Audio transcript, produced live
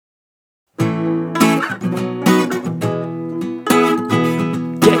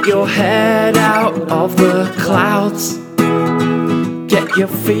your head out of the clouds. Get your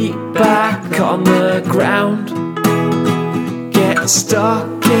feet back on the ground. Get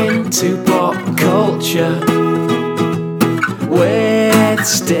stuck into pop culture with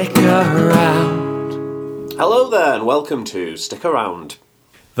Stick Around. Hello there and welcome to Stick Around,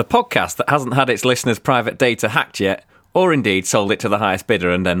 the podcast that hasn't had its listeners' private data hacked yet, or indeed sold it to the highest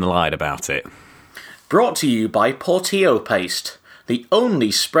bidder and then lied about it. Brought to you by Portillo Paste, the only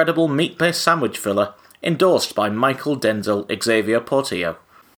spreadable meat-based sandwich filler endorsed by Michael Denzel Xavier Portillo.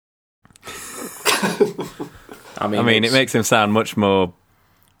 I mean, it makes him sound much more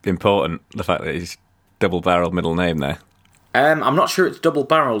important, the fact that he's double-barreled middle name there. I'm not sure it's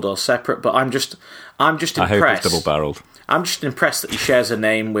double-barreled or separate, but I'm just impressed. I hope it's double-barreled. I'm just impressed that he shares a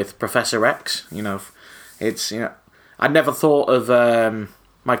name with Professor X. I'd never thought of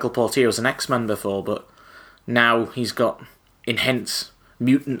Michael Portillo as an X-Men before, but now he's got enhanced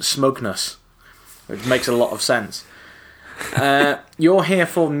mutant smugness, which makes a lot of sense. You're here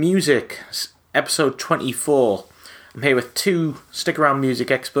for music, episode 24. I'm here with two Stick Around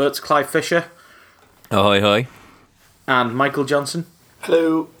music experts, Clive Fisher. Ahoy, hoy. And Michael Johnson.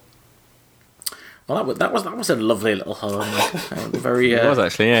 Hello. Well, that was a lovely little home. Very. It was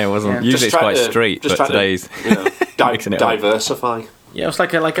actually, yeah. It wasn't. Yeah. Usually it's quite straight, but today's diversify. Yeah, it was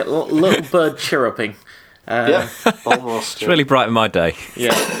like a little bird chirruping. Almost. It's really brightened my day.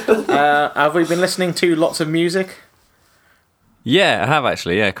 Yeah. Have we been listening to lots of music? Yeah, I have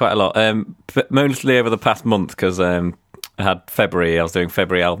actually. Yeah, quite a lot. Mostly over the past month because I had February. I was doing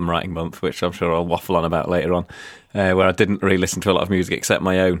February album writing month, which I'm sure I'll waffle on about later on. Where I didn't really listen to a lot of music except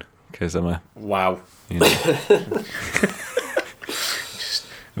my own because I'm a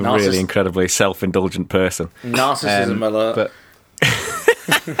really incredibly self-indulgent person. Narcissism alert. But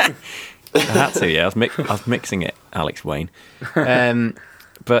I had to. Yeah, I was mixing it, Alex Wayne. So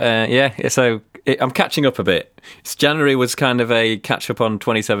I'm catching up a bit. January was kind of a catch up on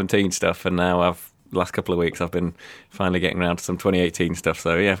 2017 stuff, and now last couple of weeks I've been finally getting around to some 2018 stuff.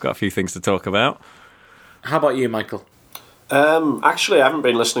 So yeah, I've got a few things to talk about. How about you, Michael? Actually, I haven't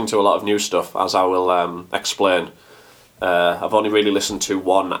been listening to a lot of new stuff, as I will explain. I've only really listened to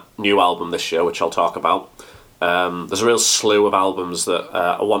one new album this year, which I'll talk about. There's a real slew of albums that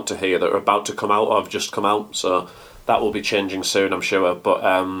I want to hear that are about to come out or have just come out, so that will be changing soon, I'm sure. But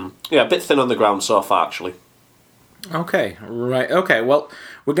a bit thin on the ground so far, actually. Okay, right. Okay, well,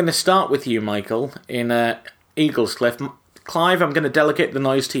 we're going to start with you, Michael, in Eaglescliff. Clive, I'm going to delegate the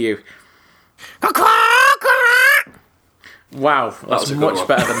noise to you. Wow, that's much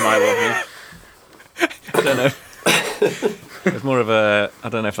better than my one here. I don't know. It was more of a... I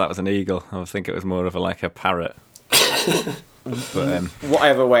don't know if that was an eagle. I think it was more of a parrot. But,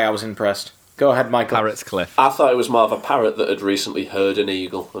 whatever way, I was impressed. Go ahead, Michael. Parrot's Cliff. I thought it was more of a parrot that had recently heard an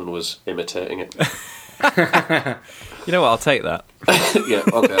eagle and was imitating it. You know what? I'll take that. Yeah,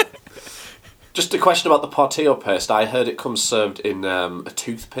 okay. Just a question about the Portillo paste. I heard it comes served in a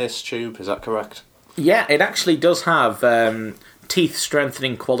toothpaste tube. Is that correct? Yeah, it actually does have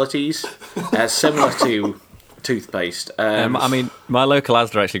teeth-strengthening qualities, similar to toothpaste. I mean, my local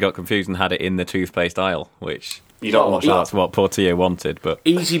Asda actually got confused and had it in the toothpaste aisle, which... You don't want that. That's what Portillo wanted, but...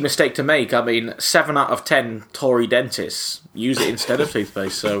 Easy mistake to make. I mean, 7 out of 10 Tory dentists use it instead of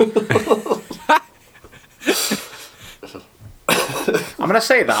toothpaste, so... I'm going to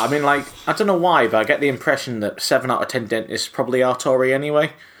say that. I mean, I don't know why, but I get the impression that 7 out of 10 dentists probably are Tory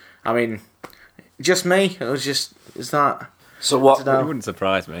anyway. I mean... Just me? It was just... Is that... So what... It wouldn't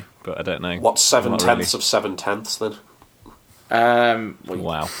surprise me, but I don't know. What's 7/10 of 7/10 then?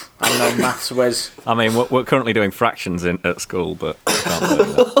 Wow. I don't know, maths whiz. I mean, we're currently doing fractions at school, but I can't do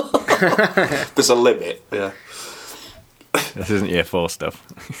that. There's a limit, yeah. This isn't year 4 stuff.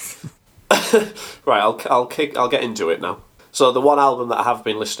 Right, I'll get into it now. So the one album that I have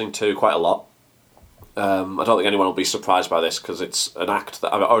been listening to quite a lot, I don't think anyone will be surprised by this because it's an act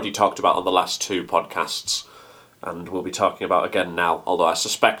that I've already talked about on the last 2 podcasts and we'll be talking about again now, although I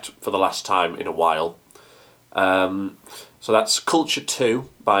suspect for the last time in a while. So that's Culture 2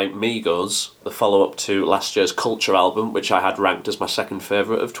 by Migos, the follow-up to last year's Culture album, which I had ranked as my second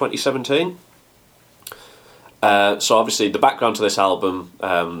favourite of 2017. So obviously the background to this album,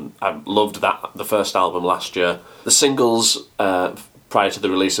 I loved the first album last year. The singles prior to the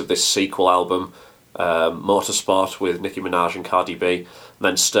release of this sequel album, Motorsport with Nicki Minaj and Cardi B, and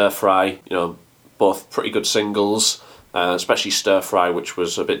then Stir Fry, both pretty good singles, especially Stir Fry, which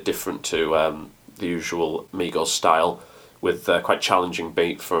was a bit different to the usual Migos style, with quite challenging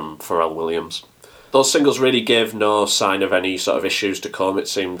beat from Pharrell Williams. Those singles really gave no sign of any sort of issues to come. It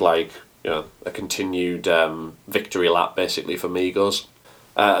seemed like a continued victory lap basically for Migos.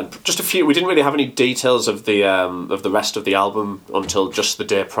 Just a few. We didn't really have any details of the rest of the album until just the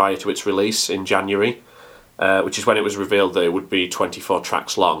day prior to its release in January, which is when it was revealed that it would be 24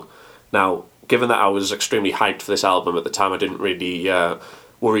 tracks long. Now, given that I was extremely hyped for this album at the time, I didn't really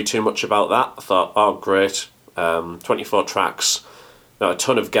worry too much about that. I thought, oh great, 24 tracks, a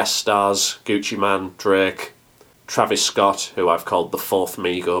ton of guest stars: Gucci Mane, Drake, Travis Scott, who I've called the fourth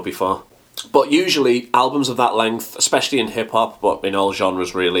Migo before. But usually albums of that length, especially in hip hop, but in all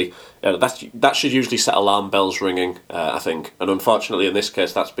genres really, that should usually set alarm bells ringing, I think. And unfortunately in this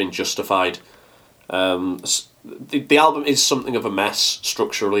case that's been justified. The album is something of a mess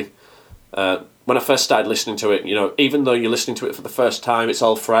structurally. When I first started listening to it, even though you're listening to it for the first time, it's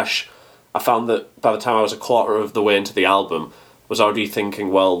all fresh. I found that by the time I was a quarter of the way into the album, I was already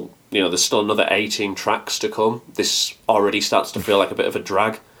thinking, well, there's still another 18 tracks to come. This already starts to feel like a bit of a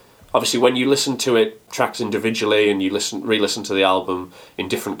drag. Obviously, when you listen to it, tracks individually, and you re-listen to the album in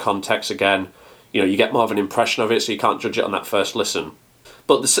different contexts again, you get more of an impression of it, so you can't judge it on that first listen.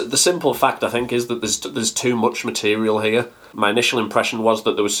 But the simple fact, I think, is that there's too much material here. My initial impression was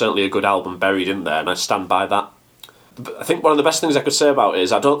that there was certainly a good album buried in there, and I stand by that. I think one of the best things I could say about it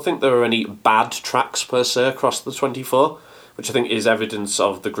is I don't think there are any bad tracks per se across the 24, which I think is evidence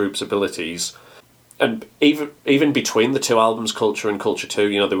of the group's abilities. And even between the two albums, Culture and Culture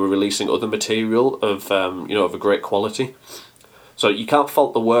 2, they were releasing other material of a great quality. So you can't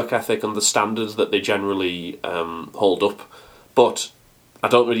fault the work ethic and the standards that they generally hold up. But I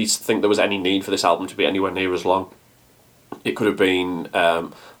don't really think there was any need for this album to be anywhere near as long. It could have been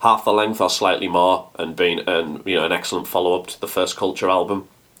half the length or slightly more, and been an excellent follow-up to the first Culture album.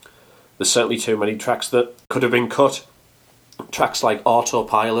 There's certainly too many tracks that could have been cut. Tracks like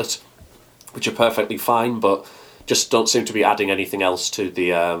Autopilot, which are perfectly fine, but just don't seem to be adding anything else to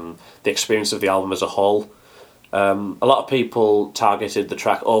the experience of the album as a whole. A lot of people targeted the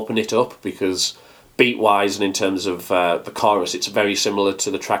track Open It Up because beat-wise and in terms of the chorus, it's very similar to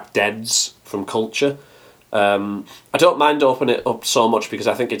the track Deads from Culture. I don't mind Open It Up so much because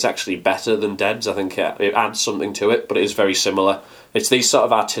I think it's actually better than Deads. I think it adds something to it, but it is very similar. It's these sort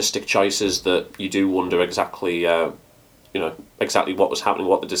of artistic choices that you do wonder exactly what was happening,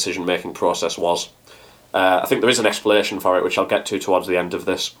 what the decision-making process was. I think there is an explanation for it, which I'll get to towards the end of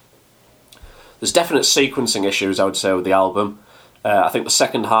this. There's definite sequencing issues, I would say, with the album. I think the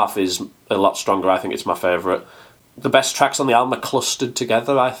second half is a lot stronger. I think it's my favourite. The best tracks on the album are clustered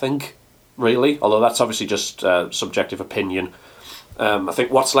together, I think, really, although that's obviously just subjective opinion. I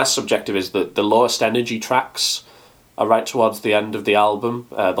think what's less subjective is that the lowest energy tracks are right towards the end of the album,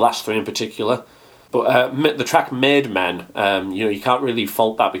 the last three in particular. But the track Made Men, you can't really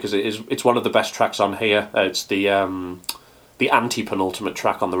fault that because it's one of the best tracks on here. It's the anti-penultimate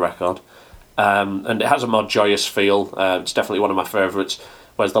track on the record. And it has a more joyous feel. It's definitely one of my favourites.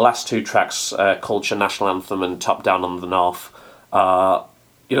 Whereas the last two tracks, Culture, National Anthem and Top Down on the North,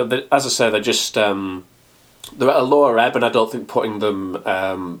 as I say, they're just... they're at a lower ebb, and I don't think putting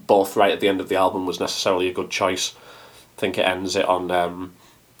them both right at the end of the album was necessarily a good choice. I think it ends it on...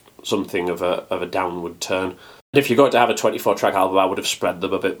 something of a downward turn. And if you're going to have a 24-track album, I would have spread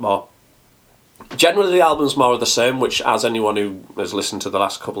them a bit more. Generally, the album's more of the same, which, as anyone who has listened to the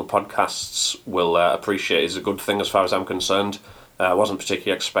last couple of podcasts will appreciate, is a good thing as far as I'm concerned. I wasn't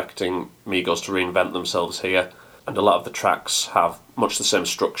particularly expecting Migos to reinvent themselves here, and a lot of the tracks have much the same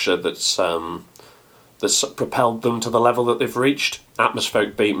structure that's propelled them to the level that they've reached.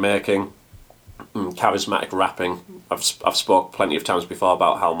 Atmospheric beat making, charismatic rapping. I've spoke plenty of times before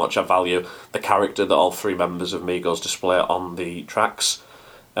about how much I value the character that all three members of Migos display on the tracks.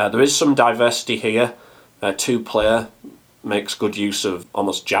 There is some diversity here. Two Player makes good use of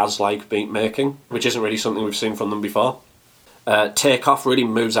almost jazz-like beat making, which isn't really something we've seen from them before. Takeoff really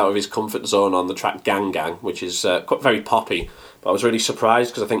moves out of his comfort zone on the track Gang Gang, which is quite very poppy. But I was really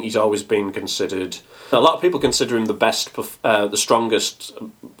surprised because I think he's always been considered... A lot of people consider him the strongest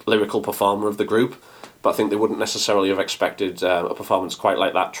lyrical performer of the group, but I think they wouldn't necessarily have expected a performance quite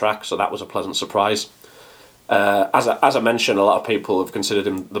like that track, so that was a pleasant surprise. As I mentioned, a lot of people have considered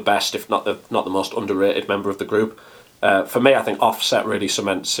him the best, if not the most underrated member of the group. For me, I think Offset really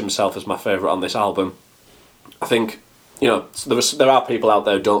cements himself as my favourite on this album. I think, there are people out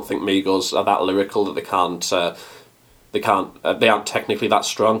there who don't think Migos are that lyrical that they aren't technically that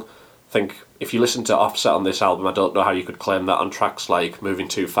strong. I think if you listen to Offset on this album, I don't know how you could claim that on tracks like Moving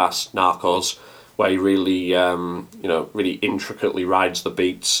Too Fast, Narcos, where he really, really intricately rides the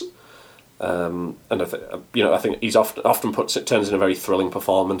beats. And I think he's often turns in a very thrilling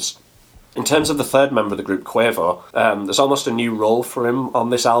performance. In terms of the third member of the group, Quavo, there's almost a new role for him on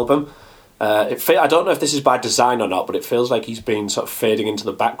this album. I don't know if this is by design or not, but it feels like he's been sort of fading into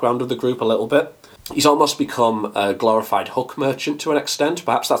the background of the group a little bit. He's almost become a glorified hook merchant to an extent.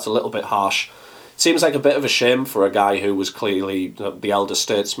 Perhaps that's a little bit harsh. Seems like a bit of a shame for a guy who was clearly the elder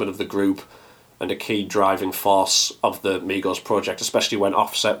statesman of the group and a key driving force of the Migos project, especially when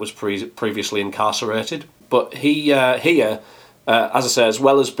Offset was previously incarcerated. But he here, as I say, as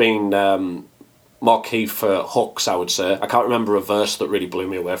well as being more key for hooks, I would say, I can't remember a verse that really blew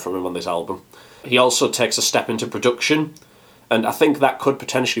me away from him on this album. He also takes a step into production, and I think that could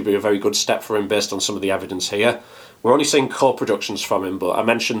potentially be a very good step for him based on some of the evidence here. We're only seeing co-productions from him, but I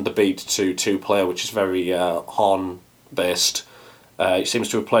mentioned the beat to Two Player, which is very horn-based. He seems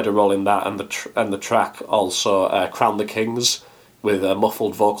to have played a role in that, and the track also Crown the Kings with a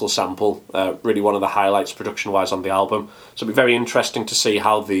muffled vocal sample, really one of the highlights production-wise on the album. So it'll be very interesting to see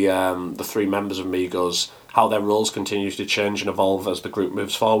how the three members of Migos, how their roles continue to change and evolve as the group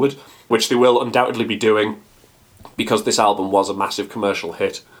moves forward, which they will undoubtedly be doing, because this album was a massive commercial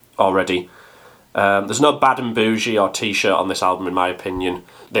hit already. There's no Bad and Bougie or T-Shirt on this album, in my opinion.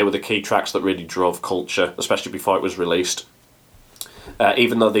 They were the key tracks that really drove culture, especially before it was released.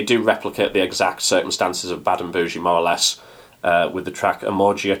 Even though they do replicate the exact circumstances of Bad and Bougie, more or less, with the track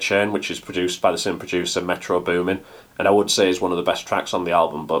Emoji Chain, which is produced by the same producer, Metro Boomin, and I would say is one of the best tracks on the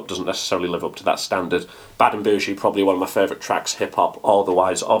album, but doesn't necessarily live up to that standard. Bad and Bougie, probably one of my favourite tracks, hip-hop, or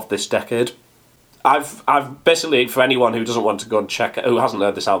otherwise, of this decade. I've basically, for anyone who doesn't want to go and who hasn't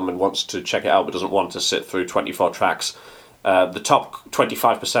heard this album and wants to check it out but doesn't want to sit through 24 tracks, the top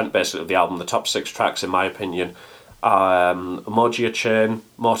 25% basically of the album, the top 6 tracks in my opinion, are Emoji Chain,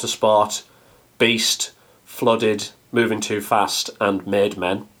 Motorsport, Beast, Flooded, Moving Too Fast, and Made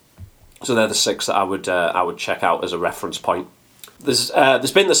Men. So they're the 6 that I would check out as a reference point. There's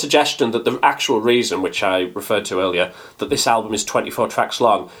been the suggestion that the actual reason, which I referred to earlier, that this album is 24 tracks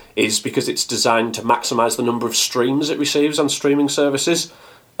long is because it's designed to maximise the number of streams it receives on streaming services.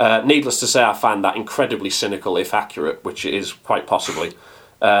 Needless to say, I find that incredibly cynical, if accurate, which it is quite possibly.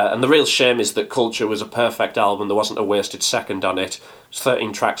 And the real shame is that Culture was a perfect album. There wasn't a wasted second on it. It's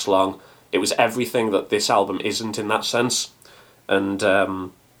 13 tracks long. It was everything that this album isn't in that sense.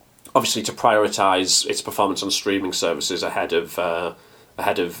 And obviously to prioritise its performance on streaming services ahead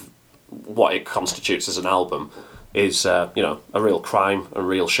of what it constitutes as an album is a real crime and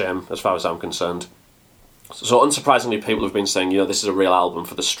real shame as far as I'm concerned. So unsurprisingly, people have been saying, this is a real album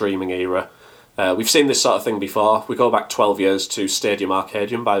for the streaming era. We've seen this sort of thing before. We go back 12 years to Stadium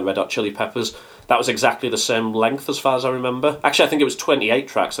Arcadium by Red Hot Chili Peppers. That was exactly the same length as far as I remember. Actually, I think it was 28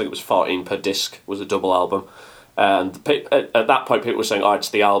 tracks. I think it was 14 per disc. It was a double album. And at that point, people were saying, it's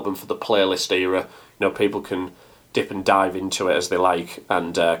the album for the playlist era. People can dip and dive into it as they like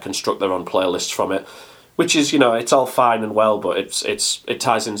and construct their own playlists from it. Which is, it's all fine and well, but it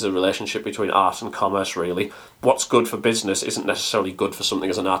ties into the relationship between art and commerce, really. What's good for business isn't necessarily good for something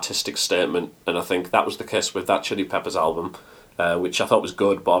as an artistic statement, and I think that was the case with that Chili Peppers album, which I thought was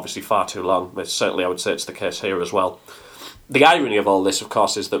good, but obviously far too long. Certainly, I would say it's the case here as well. The irony of all this, of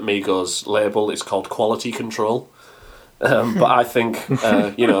course, is that Migos' label is called Quality Control. But I think,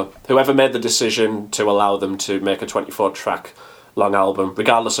 whoever made the decision to allow them to make a 24-track long album,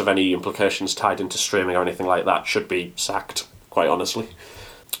 regardless of any implications tied into streaming or anything like that, should be sacked, quite honestly.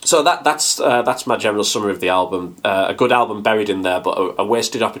 So that's my general summary of the album. A good album buried in there, but a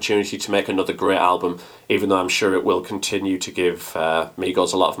wasted opportunity to make another great album, even though I'm sure it will continue to give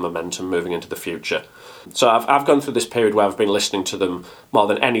Migos a lot of momentum moving into the future. So I've gone through this period where I've been listening to them more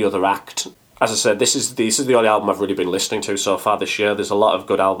than any other act. As I said, this is the only album I've really been listening to so far this year. There's a lot of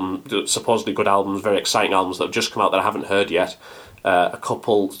good albums, supposedly good albums, very exciting albums that have just come out that I haven't heard yet. A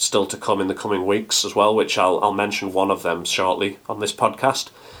couple still to come in the coming weeks as well, which I'll mention one of them shortly on this podcast.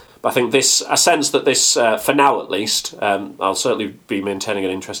 But I think I sense that this, for now at least, I'll certainly be maintaining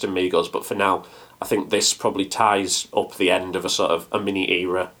an interest in Migos, but for now, I think this probably ties up the end of a sort of a mini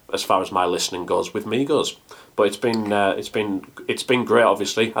era as far as my listening goes with Migos. But it's been great,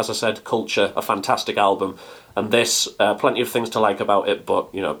 obviously. As I said, Culture, a fantastic album, and this, plenty of things to like about it,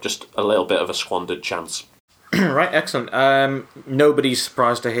 but just a little bit of a squandered chance. Right, excellent. Nobody's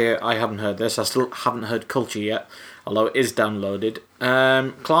surprised to hear I haven't heard this. I still haven't heard Culture yet, although it is downloaded.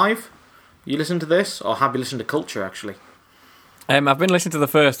 Clive, you listened to this, or have you listened to Culture, actually? I've been listening to the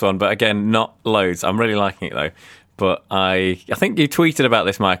first one, but again, not loads. I'm really liking it, though. But I think you tweeted about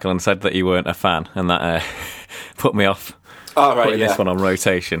this, Michael, and said that you weren't a fan, and that put me off putting this one on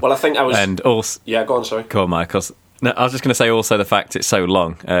rotation. Well, I think I was... And also... Yeah, go on, sorry. Go on, Michael. No, I was just going to say also the fact it's so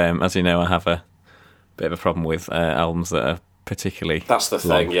long. As you know, I have a bit of a problem with albums that are particularly. That's the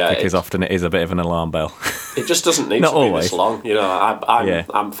long, thing, yeah. because often it is a bit of an alarm bell. It just doesn't need Not to be always. this long. You know,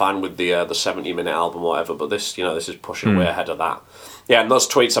 I'm fine with the 70-minute album or whatever, but this is pushing way ahead of that. Yeah, and those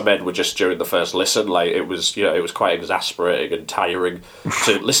tweets I made were just during the first listen. Like, it was quite exasperating and tiring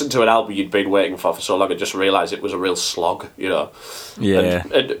to listen to an album you'd been waiting for so long and just realise it was a real slog, you know. Yeah.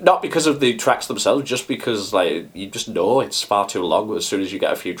 And not because of the tracks themselves, just because, like, you just know it's far too long as soon as you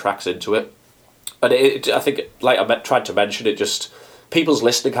get a few tracks into it. And I think, like I tried to mention, it just... People's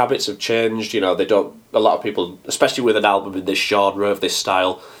listening habits have changed, you know, a lot of people, especially with an album in this genre, of this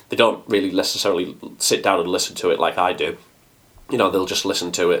style, they don't really necessarily sit down and listen to it like I do. You know, they'll just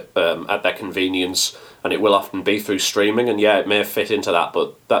listen to it at their convenience, and it will often be through streaming, and yeah, it may fit into that,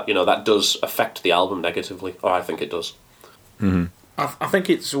 but that does affect the album negatively, or I think it does. Mm-hmm. I think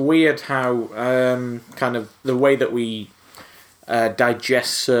it's weird how kind of the way that we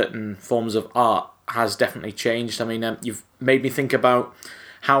digest certain forms of art has definitely changed. I mean, you've made me think about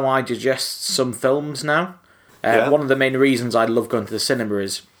how I digest some films now. One of the main reasons I love going to the cinema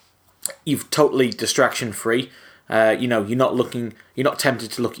is you're totally distraction free. You're not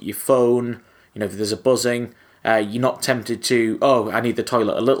tempted to look at your phone. You know, if there's a buzzing, you're not tempted to, I need the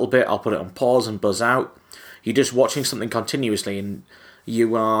toilet a little bit, I'll put it on pause and buzz out. You're just watching something continuously and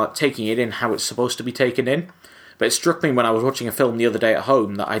you are taking it in how it's supposed to be taken in. But it struck me when I was watching a film the other day at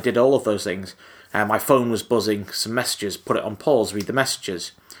home that I did all of those things. My phone was buzzing, some messages, put it on pause, read the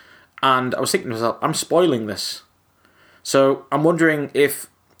messages. And I was thinking to myself, I'm spoiling this. So I'm wondering if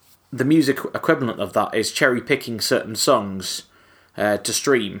the music equivalent of that is cherry-picking certain songs to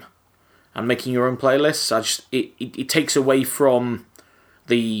stream and making your own playlists. It takes away from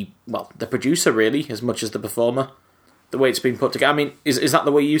the producer, really, as much as the performer, the way it's been put together. I mean, is that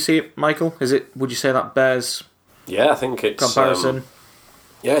the way you see it, Michael? Would you say that bears I think it's comparison?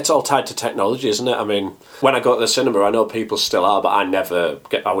 Yeah, it's all tied to technology, isn't it? I mean, when I go to the cinema, I know people still are, but I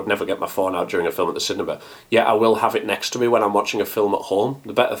would never get my phone out during a film at the cinema. Yeah, I will have it next to me when I'm watching a film at home.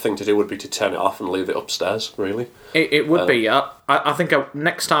 The better thing to do would be to turn it off and leave it upstairs, really. It would be. I think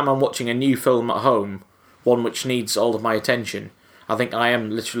next time I'm watching a new film at home, one which needs all of my attention, I think I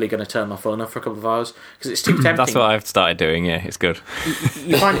am literally going to turn my phone off for a couple of hours because it's too tempting. That's what I've started doing. Yeah, it's good.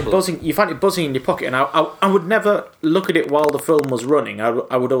 You find it buzzing. You find it buzzing in your pocket, and I would never look at it while the film was running. I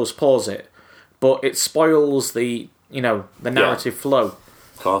would always pause it, but it spoils the narrative flow.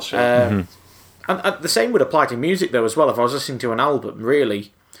 Of course, yeah. And the same would apply to music though as well. If I was listening to an album,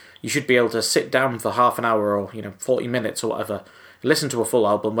 really, you should be able to sit down for half an hour or 40 minutes or whatever, listen to a full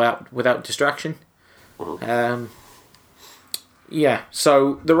album without distraction. Yeah,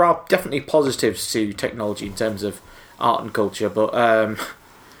 so there are definitely positives to technology in terms of art and culture, but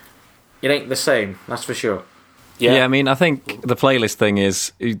it ain't the same, that's for sure. Yeah, I mean, I think the playlist thing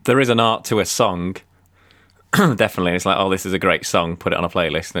is, there is an art to a song, definitely. It's like, this is a great song, put it on a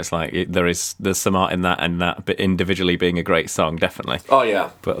playlist, and it's like, there's some art in that, and that but individually being a great song, definitely. Oh, yeah.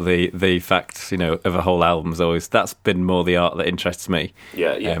 But the fact, of a whole album is always, that's been more the art that interests me.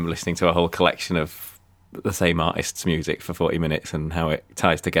 Yeah. Listening to a whole collection of the same artist's music for 40 minutes and how it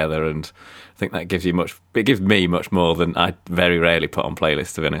ties together, and I think that gives me much more than I very rarely put on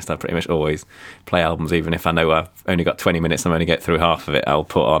playlists, to be honest. I pretty much always play albums, even if I know I've only got 20 minutes and I'm only get through half of it, I'll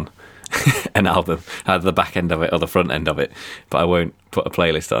put on an album, either the back end of it or the front end of it, but I won't put a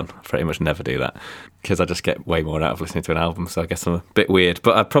playlist on. I pretty much never do that because I just get way more out of listening to an album, so I guess I'm a bit weird.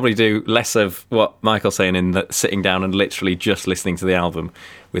 But I probably do less of what Michael's saying in that sitting down and literally just listening to the album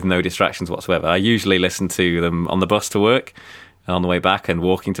with no distractions whatsoever. I usually listen to them on the bus to work, on the way back, and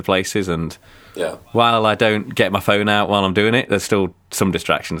walking to places, and while I don't get my phone out while I'm doing it, there's still some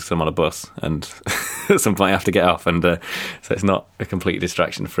distractions because I'm on a bus, and at some point I have to get off, and so it's not a completely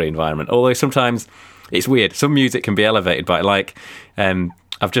distraction-free environment. Although sometimes it's weird. Some music can be elevated by, like,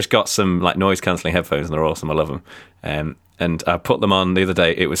 I've just got some like noise-cancelling headphones, and they're awesome. I love them. And I put them on the other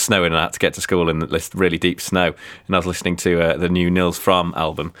day. It was snowing, and I had to get to school in this really deep snow, and I was listening to the new Nils Fromm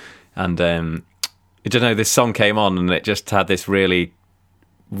album, and I don't know, this song came on, and it just had this really,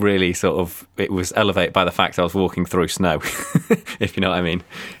 really sort of, it was elevated by the fact I was walking through snow, if you know what I mean.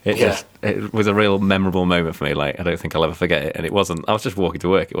 It was a real memorable moment for me. Like, I don't think I'll ever forget it. And it wasn't, I was just walking to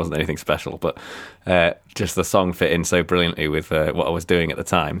work. It wasn't anything special, but just the song fit in so brilliantly with what I was doing at the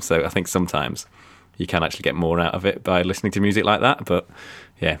time. So I think sometimes you can actually get more out of it by listening to music like that. But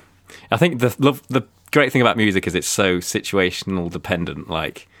yeah, I think the great thing about music is it's so situational dependent.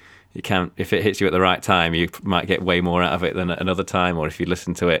 Like, you can, if it hits you at the right time, you might get way more out of it than at another time, or if you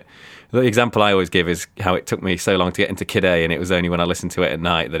listen to it. The example I always give is how it took me so long to get into Kid A, and it was only when I listened to it at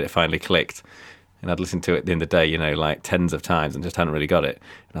night that it finally clicked. and I'd listened to it in the day, like tens of times, and just hadn't really got it.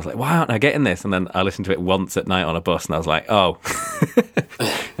 And I was like, why aren't I getting this? And then I listened to it once at night on a bus, and I was like, oh.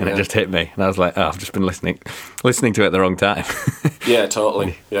 And it just hit me, and I was like, oh, I've just been listening to it at the wrong time. Yeah,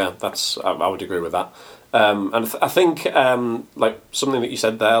 totally. Yeah, I would agree with that. And I think like something that you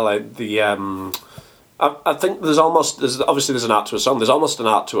said there, like the I think there's obviously an art to a song. There's almost an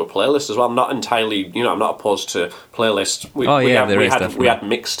art to a playlist as well. I'm not entirely, I'm not opposed to playlists. We had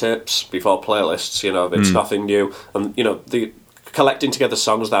mixtapes before playlists. It's nothing new, and the collecting together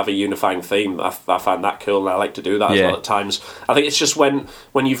songs that have a unifying theme. I find that cool, and I like to do that as well at times. I think it's just when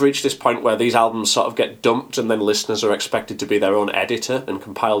you've reached this point where these albums sort of get dumped, and then listeners are expected to be their own editor and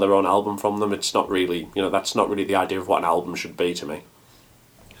compile their own album from them. It's not really, that's not really the idea of what an album should be to me.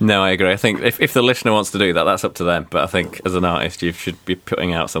 No, I agree. I think if the listener wants to do that, that's up to them. But I think as an artist, you should be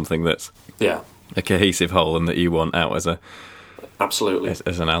putting out something that's a cohesive whole and that you want out as absolutely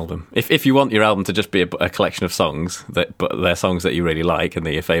as an album. If you want your album to just be a collection of songs, but they're songs that you really like and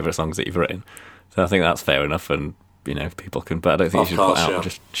they're your favourite songs that you've written, so I think that's fair enough. And people can. But I don't think you should put out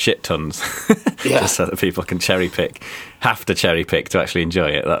just shit tons, just so that people can have to cherry pick to actually enjoy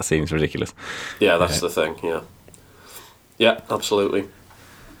it. That seems ridiculous. Yeah, that's the thing. Yeah, absolutely.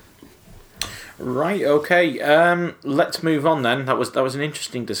 Right, okay. Let's move on then. That was an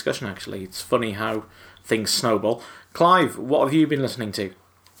interesting discussion, actually. It's funny how things snowball. Clive, what have you been listening to?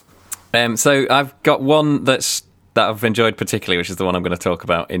 So I've got one that I've enjoyed particularly, which is the one I'm going to talk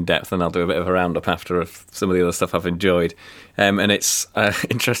about in depth, and I'll do a bit of a roundup after of some of the other stuff I've enjoyed. And it's an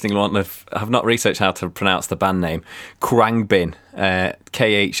interesting one. I've not researched how to pronounce the band name. Khruangbin,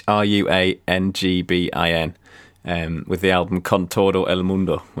 Khruangbin. With the album Con Todo El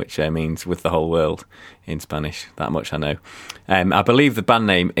Mundo, which means with the whole world in Spanish. That much I know. I believe the band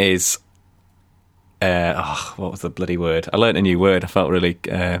name is... what was the bloody word? I learnt a new word. I felt really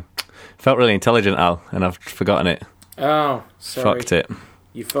intelligent, Al, and I've forgotten it. Oh, sorry. Fucked it.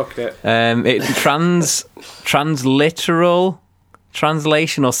 You fucked it.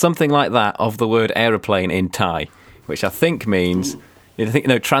 Translation or something like that of the word aeroplane in Thai, which I think means...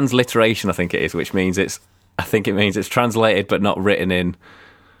 transliteration I think it is, which means it's translated but not written in.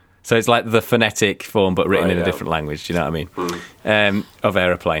 So it's like the phonetic form but written in a different language. Do you know what I mean? Of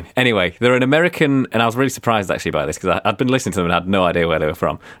aeroplane. Anyway, they're an American, and I was really surprised actually by this because I'd been listening to them and had no idea where they were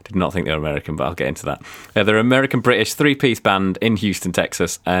from. I did not think they were American, but I'll get into that. They're an American-British three-piece band in Houston,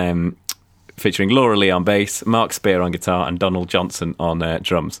 Texas, featuring Laura Lee on bass, Mark Spear on guitar, and Donald Johnson on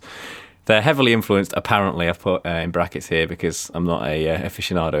drums. They're heavily influenced, apparently, I've put in brackets here because I'm not a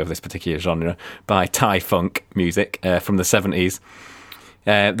aficionado of this particular genre, by Thai funk music from the 70s.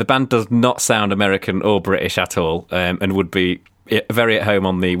 The band does not sound American or British at all, and would be very at home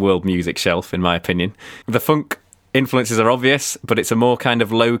on the world music shelf, in my opinion. The funk influences are obvious, but it's a more kind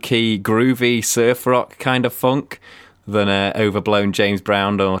of low-key, groovy, surf rock kind of funk than an overblown James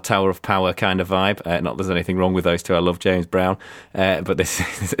Brown or Tower of Power kind of vibe. Not that there's anything wrong with those two. I love James Brown. But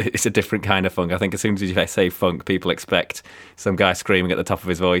it's a different kind of funk. I think as soon as you say funk, people expect some guy screaming at the top of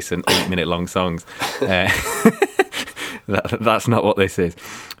his voice and 8-minute-long songs. That's not what this is.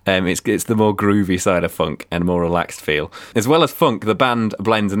 It's the more groovy side of funk and more relaxed feel. As well as funk, the band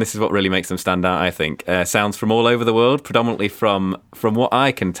blends, and this is what really makes them stand out, I think, sounds from all over the world, predominantly from what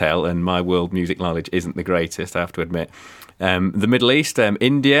I can tell, and my world music knowledge isn't the greatest, I have to admit. The Middle East,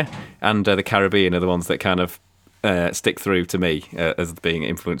 India, and the Caribbean are the ones that kind of stick through to me as being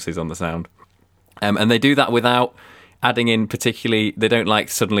influences on the sound. And they do that without adding in particularly, they don't like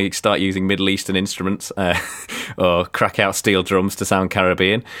suddenly start using Middle Eastern instruments or crack out steel drums to sound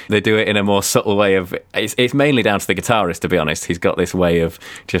Caribbean. They do it in a more subtle way of, it's mainly down to the guitarist, to be honest. He's got this way of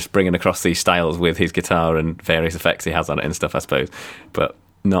just bringing across these styles with his guitar and various effects he has on it and stuff, I suppose. But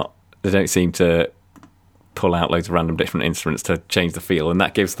they don't seem to pull out loads of random different instruments to change the feel, and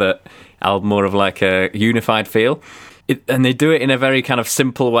that gives the album more of like a unified feel. And they do it in a very kind of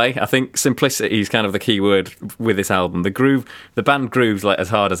simple way. I think simplicity is kind of the key word with this album. The band grooves like as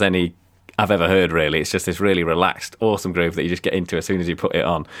hard as any I've ever heard, really. It's just this really relaxed, awesome groove that you just get into as soon as you put it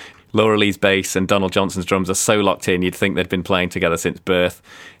on. Laura Lee's bass and Donald Johnson's drums are so locked in, you'd think they'd been playing together since birth,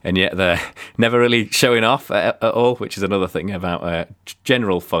 and yet they're never really showing off at all, which is another thing about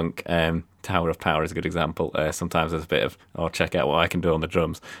general funk. Tower of Power is a good example. Sometimes there's a bit of, check out what I can do on the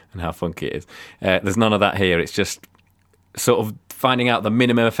drums and how funky it is. There's none of that here. It's just sort of finding out the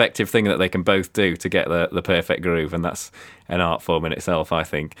minimum effective thing that they can both do to get the perfect groove, and that's an art form in itself, I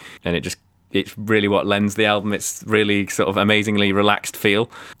think. And it's really what lends the album its really sort of amazingly relaxed feel.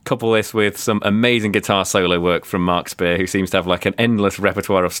 Couple this with some amazing guitar solo work from Mark Spear, who seems to have like an endless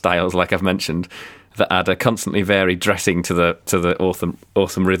repertoire of styles, like I've mentioned. that add a constantly varied dressing to the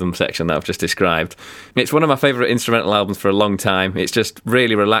awesome rhythm section that I've just described. It's one of my favourite instrumental albums for a long time. It's just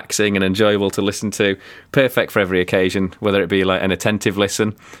really relaxing and enjoyable to listen to, perfect for every occasion, whether it be like an attentive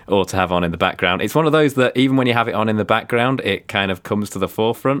listen or to have on in the background. It's one of those that even when you have it on in the background, it kind of comes to the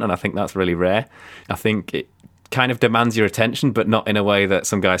forefront, and I think that's really rare. I think it kind of demands your attention, but not in a way that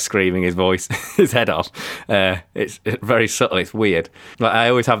some guy's screaming his head off. It's very subtle. It's weird. Like, I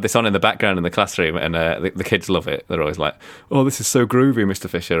always have this on in the background in the classroom, and the kids love it. They're always like, "Oh, this is so groovy, Mr.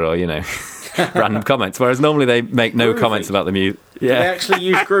 Fisher," or random comments. Whereas normally they make no comments about the music. Yeah, they actually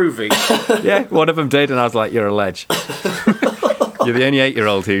use groovy. Yeah, one of them did, and I was like, "You're a ledge." You're the only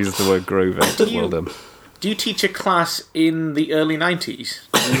 8-year-old who uses the word groovy. Well done. Do you teach a class in the early 90s?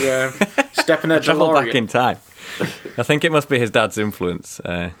 You step in a Travel DeLorean? back in time. I think it must be his dad's influence.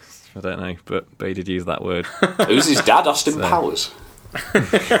 I don't know, but he did use that word. Who's his dad? Austin Powers?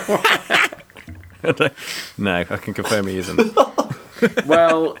 No, I can confirm he isn't.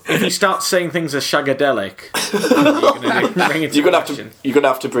 Well, if he starts saying things as shagadelic, you're gonna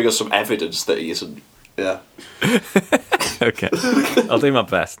have to bring us some evidence that he isn't. Yeah. Okay, I'll do my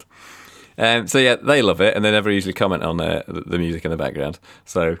best. So yeah, they love it, and they never usually comment on the music in the background.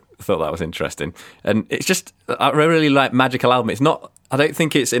 So I thought that was interesting, and it's just I really like Magical Album. It's not. I don't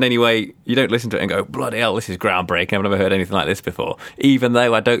think it's in any way. You don't listen to it and go, "Bloody hell, this is groundbreaking. I've never heard anything like this before." Even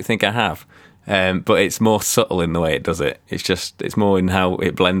though I don't think I have. But it's more subtle in the way it does it. It's more in how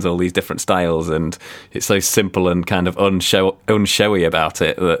it blends all these different styles, and it's so simple and kind of unshowy about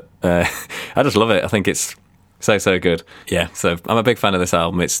it that I just love it. I think it's so good. Yeah, so I'm a big fan of this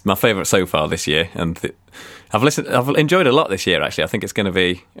album. It's my favourite so far this year, and I've enjoyed a lot this year. Actually, I think it's going to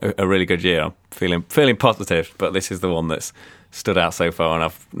be a really good year. I'm feeling positive, but this is the one that's stood out so far, and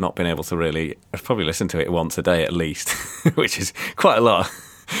I've not been able to really. I've probably listened to it once a day at least, which is quite a lot.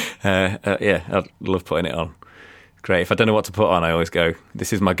 Yeah, I love putting it on. Great. If I don't know what to put on, I always go,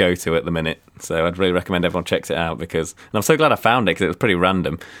 this is my go-to at the minute. So I'd really recommend everyone checks it out, and I'm so glad I found it, because it was pretty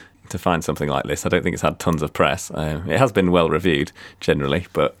random to find something like this. I don't think it's had tons of press. It has been well reviewed generally,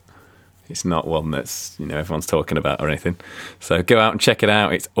 but it's not one that's everyone's talking about or anything. So go out and check it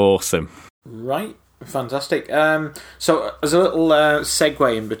out. It's awesome. Right. Fantastic. So as a little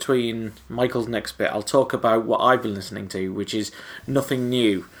segue in between Michael's next bit, I'll talk about what I've been listening to, which is nothing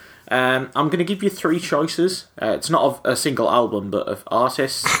new. I'm going to give you 3 choices. It's not of a single album, but of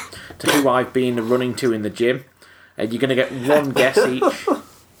artists to who I've been running to in the gym. You're going to get one guess each.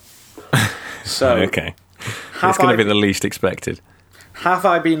 So, okay. It's going to be the least expected. Have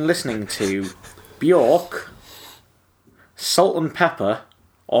I been listening to Bjork, Salt and Pepper,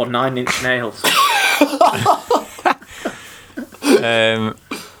 or 9 Inch Nails?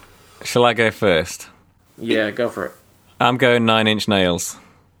 Shall I go first? Yeah, go for it. I'm going 9 Inch Nails.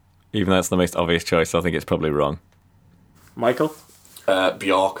 Even though it's the most obvious choice, I think it's probably wrong. Michael?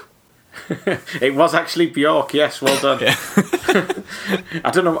 Bjork. It was actually Bjork, yes, well done. Yeah.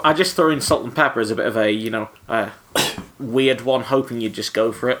 I don't know, I just throw in Salt and Pepper as a bit of a, weird one, hoping you'd just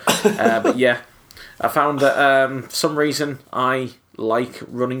go for it. But yeah, I found that for some reason I like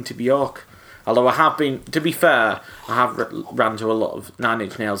running to Bjork. Although I have been, to be fair, I have ran to a lot of 9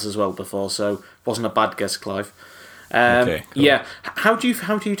 Inch Nails as well before, so it wasn't a bad guess, Clive. Okay, cool. Yeah, how do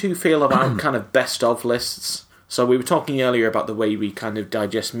you two feel about kind of best of lists? So we were talking earlier about the way we kind of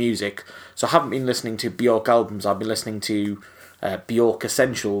digest music. So I haven't been listening to Bjork albums. I've been listening to Bjork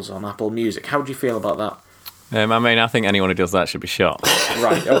Essentials on Apple Music. How do you feel about that? I mean, I think anyone who does that should be shot.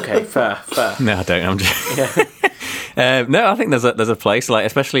 Right. Okay. Fair. No, I don't. I'm just. Yeah. No, I think there's a place, like,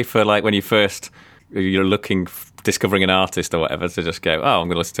 especially for like when you're discovering an artist or whatever, to just go, oh, I'm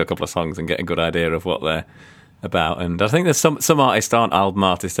going to listen to a couple of songs and get a good idea of what they're about. And I think there's some artists aren't album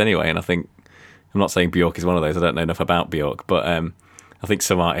artists anyway, and I think, I'm not saying Bjork is one of those, I don't know enough about Bjork, but I think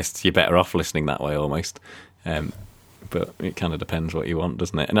some artists you're better off listening that way almost. But it kind of depends what you want,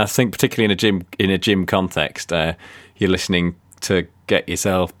 doesn't it? And I think particularly in a gym context, you're listening to get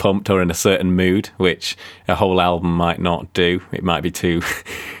yourself pumped or in a certain mood, which a whole album might not do. It might be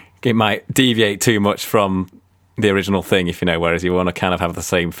it might deviate too much from the original thing, if you know, whereas you want to kind of have the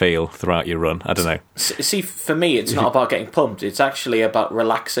same feel throughout your run. I don't know. See, for me, it's not about getting pumped. It's actually about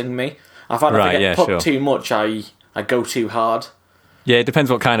relaxing me. I find if I get pumped too much, I go too hard. Yeah, it depends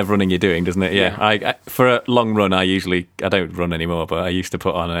what kind of running you're doing, doesn't it? Yeah. I for a long run, I don't run anymore, but I used to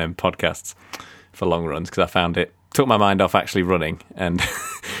put on podcasts for long runs because I found it took my mind off actually running and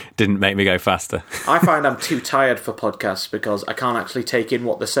didn't make me go faster. I find I'm too tired for podcasts because I can't actually take in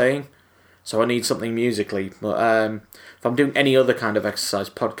what they're saying, so I need something musically. But if I'm doing any other kind of exercise,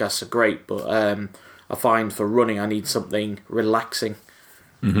 podcasts are great, but I find for running I need something relaxing.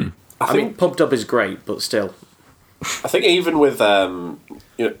 Mm-hmm. I mean, Pub Dub is great, but still. I think even with,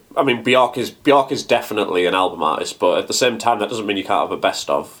 Bjork is definitely an album artist, but at the same time, that doesn't mean you can't have a best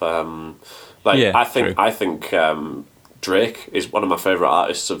of. I think Drake is one of my favourite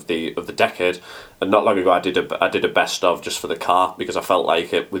artists of the decade, and not long ago I did a best of just for the car because I felt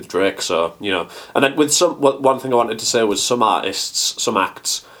like it with Drake. So and then with one thing I wanted to say was some artists, some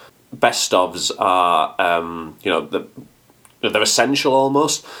acts, best ofs are they're essential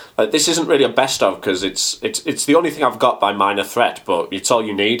almost. Like, this isn't really a best of because it's the only thing I've got by Minor Threat, but it's all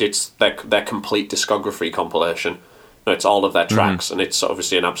you need. It's their complete discography compilation. It's all of their tracks, and it's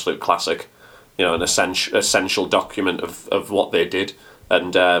obviously an absolute classic. An essential document of what they did.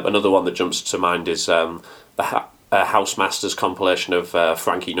 And another one that jumps to mind is the Housemasters compilation of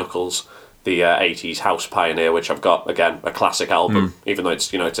Frankie Knuckles, the 80s house pioneer, which I've got, again, a classic album, even though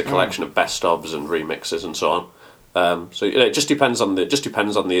it's it's a collection of best ofs and remixes and so on. So it just depends on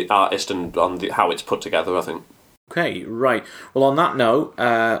the artist and on how it's put together, I think. Okay, right. Well, on that note,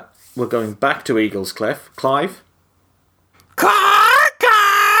 we're going back to Eagles Cliff. Clive?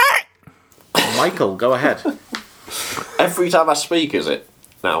 Michael, go ahead. Every time I speak, is it?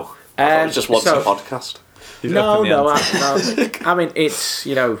 No. I thought it was just once a podcast. No. I mean, it's,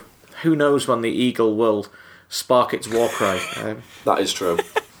 who knows when the eagle will spark its war cry. That is true.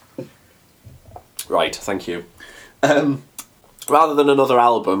 Right, thank you. Rather than another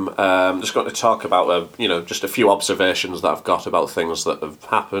album, I'm just going to talk about just a few observations that I've got about things that have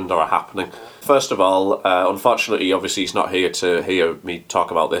happened or are happening. First of all, unfortunately, obviously he's not here to hear me talk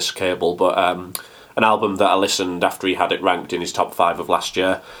about this, Cable, but an album that I listened after he had it ranked in his top 5 of last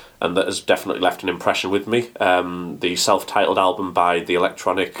year, and that has definitely left an impression with me. The self-titled album by the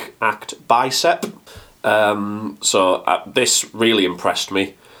electronic act Bicep. This really impressed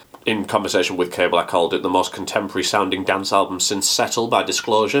me. In conversation with Cable, I called it the most contemporary sounding dance album since Settle by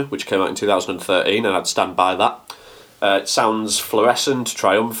Disclosure, which came out in 2013, and I'd stand by that. It sounds fluorescent,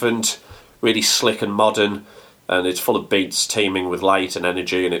 triumphant, really slick and modern, and it's full of beats teeming with light and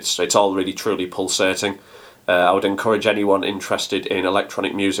energy, and it's all really truly pulsating. I would encourage anyone interested in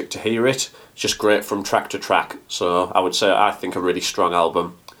electronic music to hear it. It's just great from track to track. So I would say I think a really strong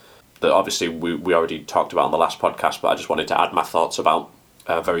album that obviously we already talked about on the last podcast, but I just wanted to add my thoughts about.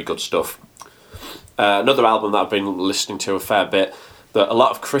 Very good stuff. Another album that I've been listening to a fair bit, that a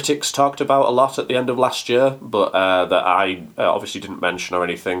lot of critics talked about a lot at the end of last year, but that I obviously didn't mention or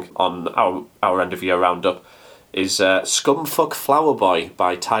anything on our end of year roundup, is Scumfuck Flower Boy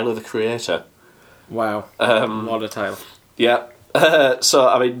by Tyler, the Creator. Wow, what a title. Yeah.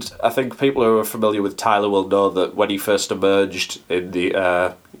 I think people who are familiar with Tyler will know that when he first emerged in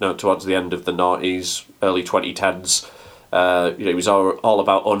the towards the end of the noughties, early 2010s, he was all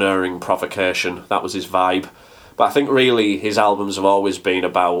about unerring provocation. That was his vibe. But I think really his albums have always been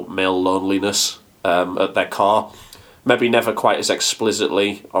about male loneliness at their core. Maybe never quite as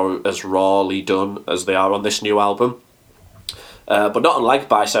explicitly or as rawly done as they are on this new album. But not unlike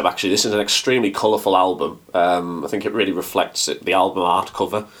Bicep, actually, this is an extremely colourful album. I think it really reflects the album art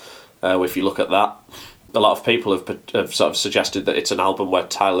cover, if you look at that. A lot of people have sort of suggested that it's an album where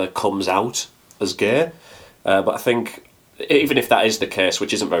Tyler comes out as gay. But I think even if that is the case,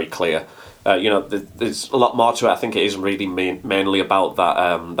 which isn't very clear, there's a lot more to it. I think it is really mainly about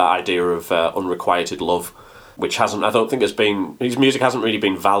that idea of unrequited love, which his music hasn't really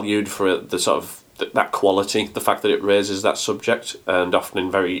been valued for the sort of that quality, the fact that it raises that subject, and often in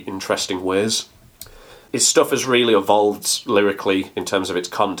very interesting ways. His stuff has really evolved lyrically in terms of its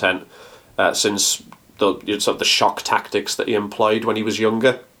content since the shock tactics that he employed when he was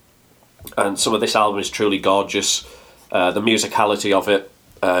younger. And some of this album is truly gorgeous. The musicality of it,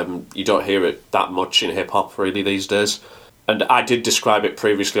 you don't hear it that much in hip-hop really these days. And I did describe it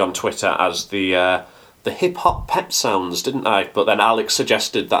previously on Twitter as the hip-hop pep sounds, didn't I? But then Alex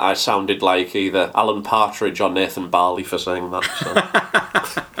suggested that I sounded like either Alan Partridge or Nathan Barley for saying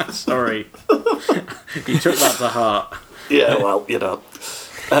that. So. Sorry. You took that to heart. Yeah, well,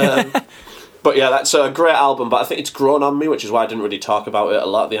 But yeah, that's a great album, but I think it's grown on me, which is why I didn't really talk about it a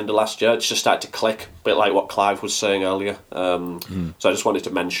lot at the end of last year. It's just started to click, a bit like what Clive was saying earlier. So I just wanted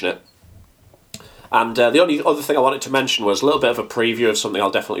to mention it. And the only other thing I wanted to mention was a little bit of a preview of something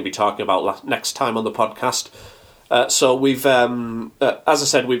I'll definitely be talking about next time on the podcast. So we've, as I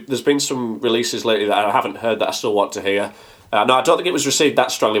said, there's been some releases lately that I haven't heard that I still want to hear. No, I don't think it was received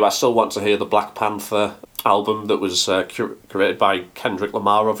that strongly, but I still want to hear the Black Panther album that was curated by Kendrick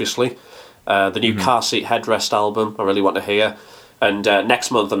Lamar, obviously. The new Car Seat Headrest album, I really want to hear. And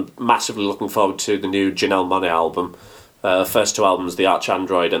next month, I'm massively looking forward to the new Janelle Monáe album. The first two albums, The Arch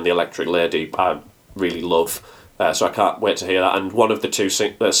Android and The Electric Lady, I really love. So I can't wait to hear that. And one of the two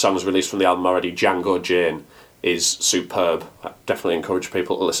songs released from the album already, Django Jane, is superb. I definitely encourage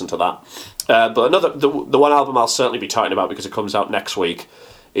people to listen to that. But the one album I'll certainly be talking about because it comes out next week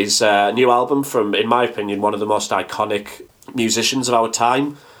is a new album from, in my opinion, one of the most iconic musicians of our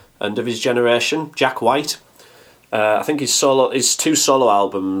time and of his generation, Jack White. I think his two solo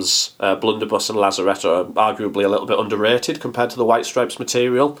albums, Blunderbuss and Lazaretto, are arguably a little bit underrated compared to the White Stripes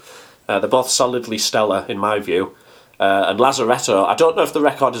material. They're both solidly stellar, in my view. And Lazaretto, I don't know if the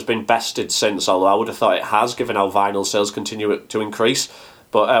record has been bested since, although I would have thought it has, given how vinyl sales continue to increase.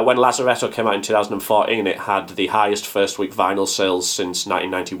 But when Lazaretto came out in 2014, it had the highest first-week vinyl sales since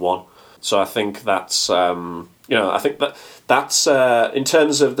 1991. So I think that's, that's in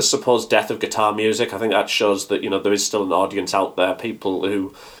terms of the supposed death of guitar music, I think that shows that, there is still an audience out there, people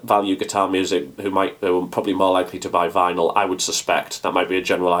who value guitar music, who are probably more likely to buy vinyl, I would suspect. That might be a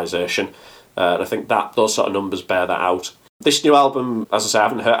generalisation. And I think that those sort of numbers bear that out. This new album, as I say,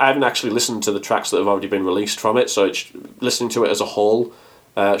 I haven't actually listened to the tracks that have already been released from it, so listening to it as a whole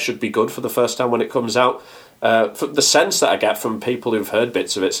should be good for the first time when it comes out. For the sense that I get from people who've heard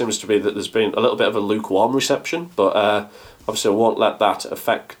bits of it seems to be that there's been a little bit of a lukewarm reception, but obviously I won't let that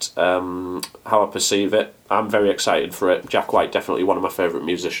affect how I perceive it. I'm very excited for it. Jack White, definitely one of my favourite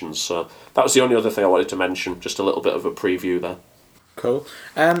musicians, so that was the only other thing I wanted to mention, just a little bit of a preview there. Cool.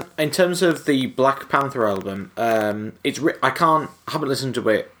 In terms of the Black Panther album, I haven't listened to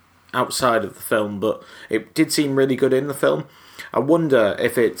it outside of the film, but it did seem really good in the film. I wonder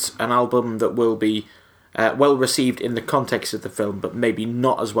if it's an album that will be well received in the context of the film, but maybe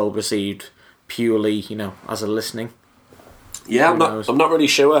not as well received purely, as a listening. Yeah, I'm not really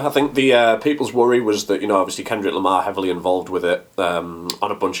sure. I think the people's worry was that, obviously Kendrick Lamar heavily involved with it on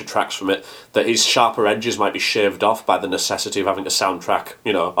a bunch of tracks from it, that his sharper edges might be shaved off by the necessity of having to soundtrack,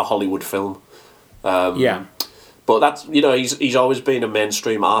 a Hollywood film. Yeah. But that's, he's always been a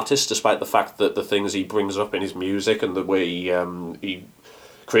mainstream artist, despite the fact that the things he brings up in his music and the way he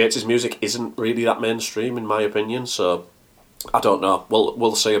creates his music isn't really that mainstream, in my opinion. So I don't know.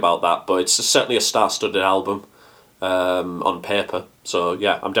 We'll see about that. But it's certainly a star-studded album on paper. So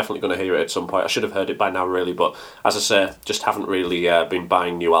yeah, I'm definitely going to hear it at some point. I should have heard it by now, really. But as I say, just haven't really been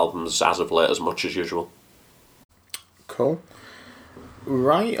buying new albums as of late as much as usual. Cool.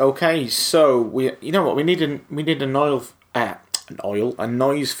 Right. Okay. So we need a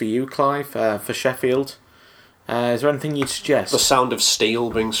noise for you, Clive, for Sheffield. Is there anything you'd suggest? The sound of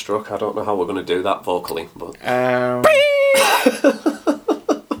steel being struck. I don't know how we're going to do that vocally, but I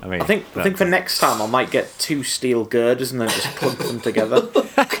think for next time I might get 2 steel girders and then just plug them together.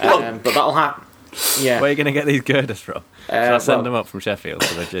 But that'll happen. Yeah. Where are you going to get these girders from? Shall I send them up from Sheffield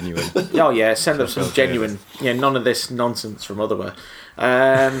so they're genuine? Oh yeah, send up some genuine. Yeah, none of this nonsense from otherwhere.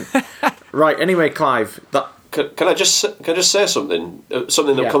 Right. Anyway, Clive, Can I just say something?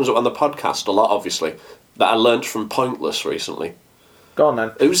 Something that comes up on the podcast a lot, obviously, that I learnt from Pointless recently. Go on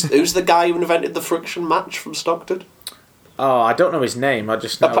then. Who's the guy who invented the friction match from Stockton? Oh, I don't know his name. I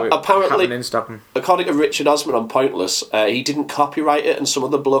just know apparently, it happened in Stockton. According to Richard Osman on Pointless, he didn't copyright it, and some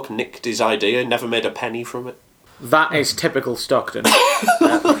other bloke nicked his idea, never made a penny from it. That is typical Stockton.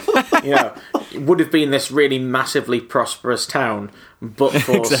 It would have been this really massively prosperous town, but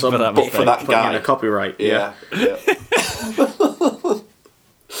for that guy in a copyright. Yeah.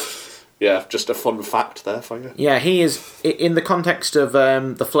 Yeah, just a fun fact there for you. Yeah, he is, in the context of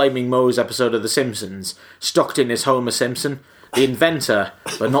the Flaming Moe's episode of The Simpsons, Stockton is Homer Simpson, the inventor,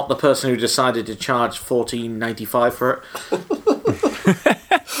 but not the person who decided to charge $14.95 for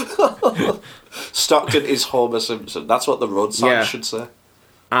it. Stockton is Homer Simpson. That's what the road sign should say.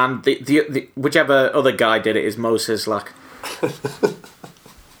 And the whichever other guy did it is Mo Sislak.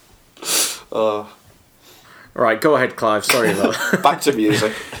 Right, go ahead, Clive. Sorry about that. Back to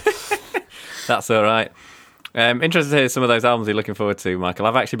music. That's all right. Interested to hear some of those albums you're looking forward to, Michael.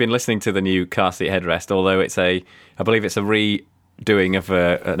 I've actually been listening to the new Car Seat Headrest, although I believe it's a redoing of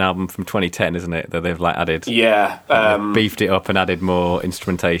an album from 2010, isn't it? That they've added, beefed it up and added more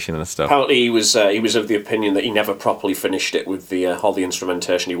instrumentation and stuff. Apparently, he was of the opinion that he never properly finished it with all the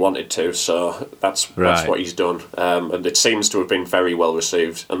instrumentation he wanted to. So that's what he's done, and it seems to have been very well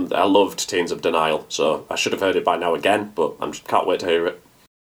received. And I loved Teens of Denial, so I should have heard it by now again, but I can't wait to hear it.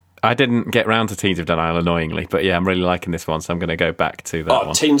 I didn't get round to Teens of Denial, annoyingly, but yeah, I'm really liking this one, so I'm going to go back to that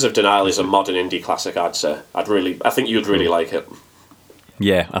one. Teens of Denial is a modern indie classic, I'd say. I think you'd really like it.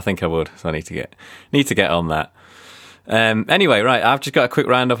 Yeah, I think I would, so I need to get on that. Anyway, right, I've just got a quick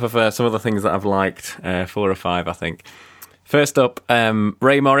roundup of some of the things that I've liked, 4 or 5, I think. First up,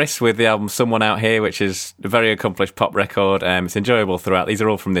 Ray Morris with the album Someone Out Here, which is a very accomplished pop record. It's enjoyable throughout. These are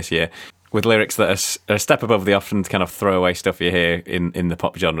all from this year. with lyrics that are a step above the often kind of throwaway stuff you hear in the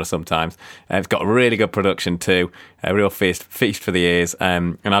pop genre sometimes. It's got really good production too, a real feast for the ears.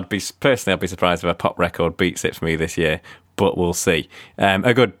 And I'd be surprised if a pop record beats it for me this year, but we'll see.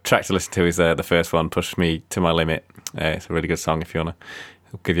 A good track to listen to is the first one, Push Me to My Limit. It's a really good song if you want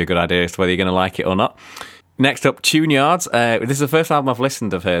to give you a good idea as to whether you're going to like it or not. Next up, Tune Yards. This is the first album I've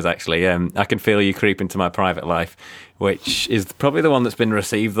listened of hers, actually. I Can Feel You Creep Into My Private Life, which is probably the one that's been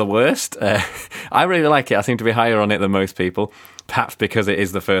received the worst. I really like it. I seem to be higher on it than most people, perhaps because it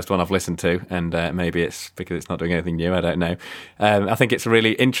is the first one I've listened to, and maybe it's because it's not doing anything new, I don't know. I think it's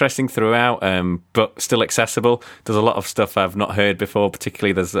really interesting throughout, but still accessible. There's a lot of stuff I've not heard before,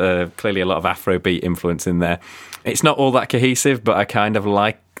 particularly there's clearly a lot of Afrobeat influence in there. It's not all that cohesive, but I kind of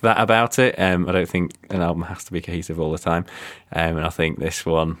like that about it. I don't think an album has to be cohesive all the time, and I think this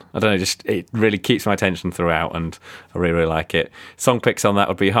one, I don't know, just it really keeps my attention throughout, and I really, really like it. Song picks on that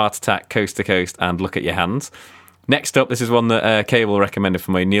would be Heart Attack, Coast to Coast, and Look at Your Hands. Next up, this is one that Cable recommended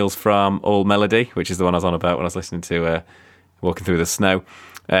for me, Niels Fram, All Melody, which is the one I was on about when I was listening to Walking Through the Snow.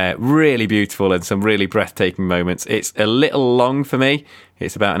 Really beautiful and some really breathtaking moments. It's a little long for me.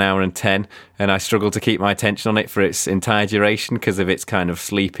 It's about an hour and 10, and I struggle to keep my attention on it for its entire duration because of its kind of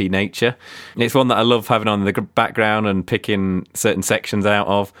sleepy nature. It's one that I love having on the background and picking certain sections out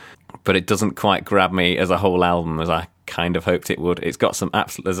of, but it doesn't quite grab me as a whole album as I kind of hoped it would. It's got some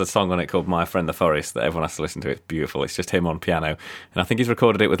there's a song on it called My Friend the Forest that everyone has to listen to. It's beautiful. It's just him on piano, and I think he's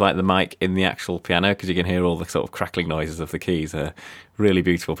recorded it with like the mic in the actual piano because you can hear all the sort of crackling noises of the keys. A really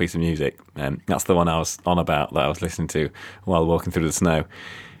beautiful piece of music. That's the one I was on about that I was listening to while walking through the snow.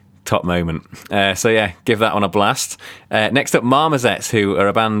 Top moment. So yeah, give that one a blast. Next up, Marmozets, who are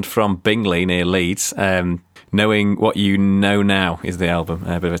a band from Bingley near Leeds. Knowing What You Know Now is the album.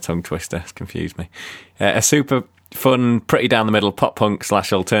 A bit of a tongue twister. It's confused me. A super fun, pretty down the middle pop punk /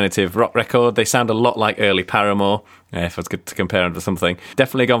 alternative rock record. They sound a lot like early Paramore, if I was good to compare them to something.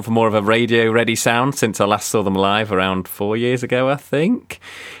 Definitely gone for more of a radio ready sound since I last saw them live around 4 years ago, I think.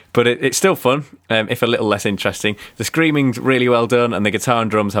 But it's still fun, if a little less interesting. The screaming's really well done, and the guitar and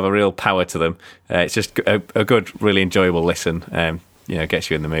drums have a real power to them. It's just a good, really enjoyable listen. Gets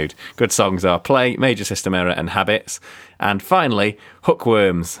you in the mood. Good songs are Play, Major System Error, and Habits. And finally,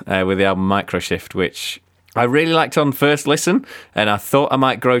 Hookworms with the album Microshift, which I really liked on first listen, and I thought I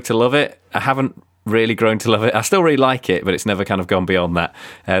might grow to love it. I haven't really grown to love it. I still really like it, but it's never kind of gone beyond that.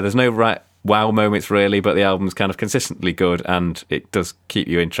 There's no right wow moments really, but the album's kind of consistently good, and it does keep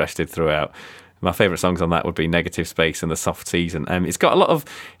you interested throughout. My favourite songs on that would be Negative Space and The Soft Season. It's got a lot of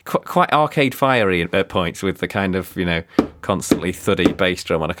quite Arcade Fire-y at points with the kind of, constantly thuddy bass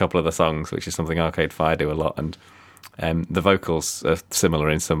drum on a couple of the songs, which is something Arcade Fire do a lot. And the vocals are similar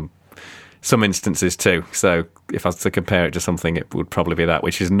in some instances too. So if I was to compare it to something, it would probably be that,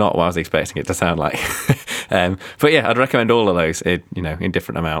 which is not what I was expecting it to sound like. But yeah, I'd recommend all of those, in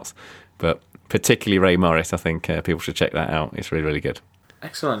different amounts. But particularly Ray Morris, I think people should check that out. It's really, really good.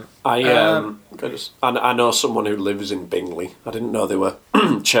 Excellent. I know someone who lives in Bingley. I didn't know they were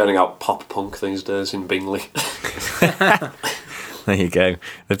churning out pop punk these days in Bingley. There you go.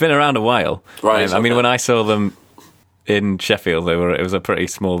 They've been around a while. Right. Okay. I mean, when I saw them in Sheffield, it was a pretty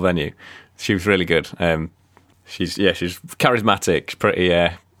small venue. She was really good. She's charismatic,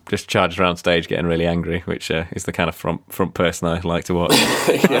 pretty just charged around stage, getting really angry, which is the kind of front person I like to watch.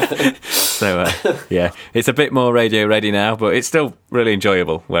 So it's a bit more radio ready now, but it's still really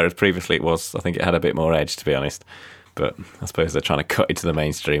enjoyable. Whereas previously I think it had a bit more edge, to be honest. But I suppose they're trying to cut into the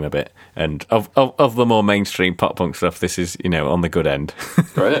mainstream a bit. And of the more mainstream pop punk stuff, this is on the good end.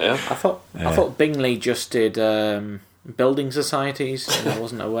 Right, yeah. I thought Bingley just did building societies, and I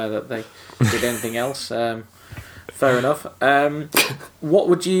wasn't aware that they did anything else. Fair enough. What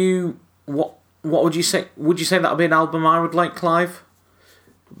would you say? Would you say that would be an album I would like, Clive?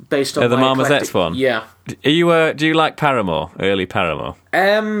 Based on the Marmozets one. Yeah. Are you? Do you like Paramore? Early Paramore?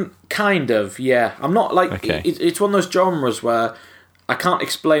 Kind of. Yeah. I'm not like. Okay. It's one of those genres where I can't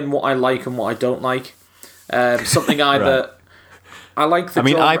explain what I like and what I don't like. Something either. Right. I like the.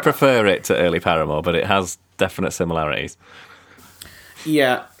 I prefer it to early Paramore, but it has definite similarities.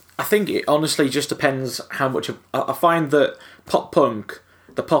 Yeah. I think it honestly just depends how much. I find that pop punk,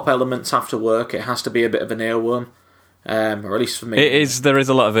 the pop elements have to work. It has to be a bit of an earworm, or at least for me. It is. There is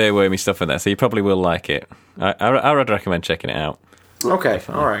a lot of earwormy stuff in there, so you probably will like it. I would recommend checking it out. Okay,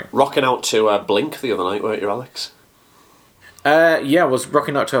 Definitely. All right. Rocking out to Blink the other night, weren't you, Alex? Yeah, I was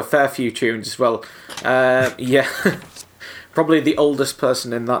rocking out to a fair few tunes as well. Yeah, probably the oldest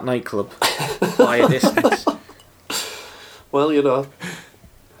person in that nightclub by a distance. Well,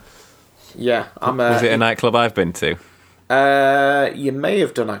 Yeah, I'm. Was it a nightclub I've been to? You may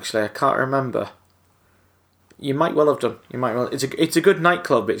have done, actually. I can't remember. You might well have done. It's a good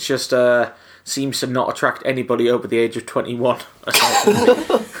nightclub. It's just seems to not attract anybody over the age of 21.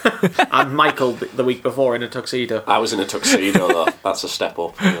 And Michael the week before in a tuxedo. I was in a tuxedo, though. That's a step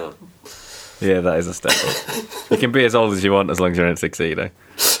up. Yeah. Yeah, that is a step up. You can be as old as you want as long as you're in a tuxedo.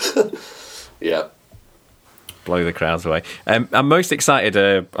 Yeah. Blow the crowds away. I'm most excited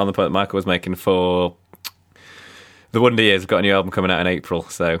on the point that Michael was making for the Wonder Years. We've got a new album coming out in April,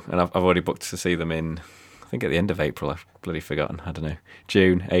 and I've already booked to see them in, I think, at the end of April. I've bloody forgotten. I don't know.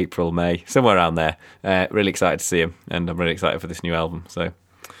 June, April, May, somewhere around there. Really excited to see him, and I'm really excited for this new album. So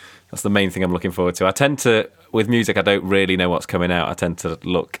that's the main thing I'm looking forward to. I tend to, with music, I don't really know what's coming out. I tend to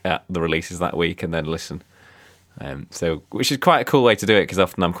look at the releases that week and then listen. Which is quite a cool way to do it, because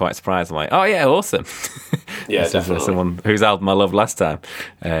often I'm quite surprised. I'm like, oh yeah, awesome. Yeah, this definitely. is someone whose album I loved last time.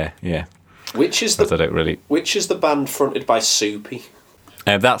 Yeah. Which is the band fronted by Soupy?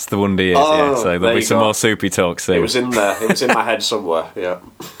 That's the Wonder Years, Oh, yeah. So there'll be some more Soupy talk soon. It was in there. It was in my head somewhere. Yeah.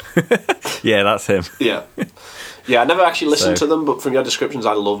 Yeah, that's him. Yeah. Yeah, I never actually listened to them, but from your descriptions,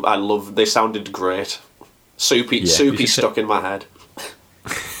 I love. They sounded great. Soupy stuck in my head.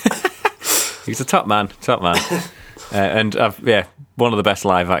 He's a top man. And one of the best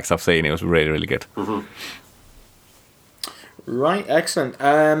live acts I've seen. It was really, really good. Mm-hmm. Right, excellent.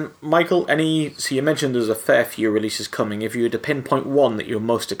 Michael, so you mentioned there's a fair few releases coming. If you were to pinpoint one that you're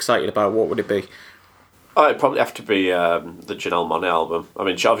most excited about, what would it be? Oh, it'd probably have to be the Janelle Monáe album. I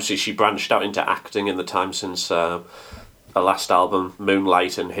mean, she branched out into acting in the time since her last album,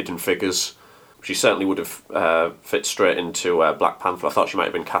 Moonlight and Hidden Figures. She certainly would have fit straight into Black Panther. I thought she might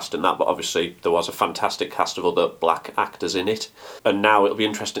have been cast in that, but obviously there was a fantastic cast of other black actors in it. And now it'll be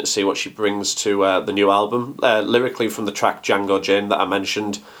interesting to see what she brings to the new album. Lyrically, from the track Django Jane that I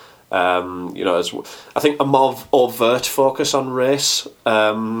mentioned, I think a more overt focus on race,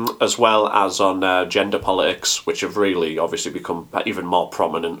 as well as on gender politics, which have really obviously become even more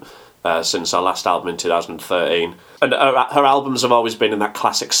prominent since our last album in 2013. And her albums have always been in that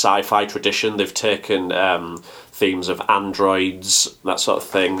classic sci-fi tradition. They've taken themes of androids, that sort of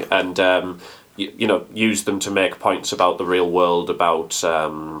thing, and used them to make points about the real world, about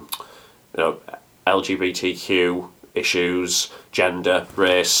LGBTQ issues, gender,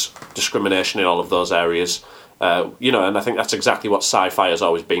 race, discrimination in all of those areas. And I think that's exactly what sci-fi has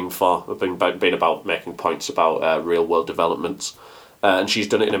always been for. Been about making points about real world developments. And she's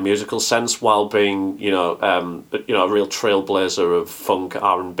done it in a musical sense while being, a real trailblazer of funk,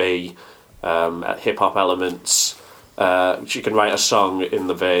 R&B, hip hop elements. She can write a song in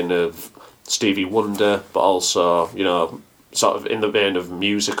the vein of Stevie Wonder, but also, sort of in the vein of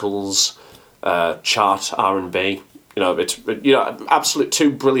musicals, chart R&B. It's absolute two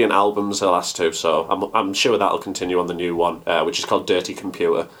brilliant albums, the last two. So I'm sure that'll continue on the new one, which is called Dirty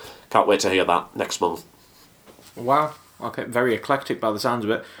Computer. Can't wait to hear that next month. Wow. Okay, very eclectic by the sounds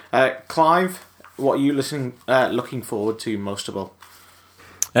of it. Clive, what are you looking forward to most of all?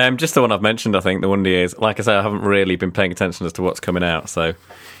 Just the one I've mentioned, I think, the Wonder Years. Like I say, I haven't really been paying attention as to what's coming out. So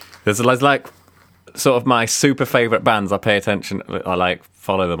there's like sort of my super favourite bands. I pay attention, I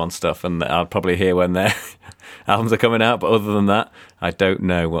follow them on stuff, and I'll probably hear when their albums are coming out. But other than that, I don't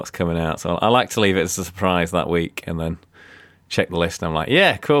know what's coming out. So I like to leave it as a surprise that week and then check the list and I'm like,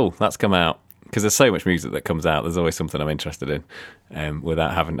 yeah, cool, that's come out. Because there's so much music that comes out, there's always something I'm interested in.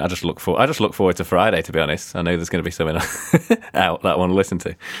 Without having, I just look forward to Friday. To be honest, I know there's going to be something out that I want to listen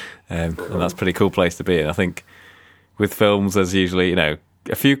to, and that's a pretty cool place to be. And I think with films, there's usually a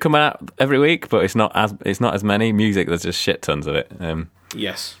few come out every week, but it's not as many. Music, there's just shit tons of it.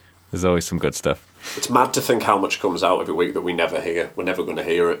 Yes, there's always some good stuff. It's mad to think how much comes out every week that we never hear. We're never going to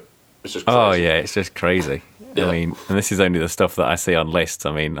hear it. It's just crazy. Oh yeah, it's just crazy. Yeah. I mean, and this is only the stuff that I see on lists.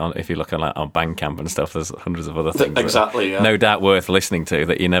 I mean, if you look on Bandcamp and stuff, there's hundreds of other things. Exactly, yeah. No doubt worth listening to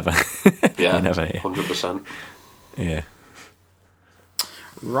that you never, yeah, you never hear. 100%. Yeah.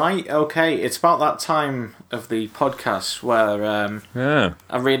 Right. Okay. It's about that time of the podcast where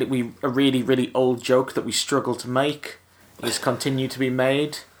a really old joke that we struggle to make is continued to be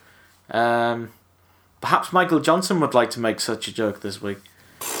made. Perhaps Michael Johnson would like to make such a joke this week.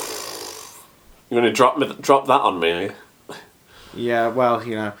 You're going to drop that on me, are you? Yeah, well,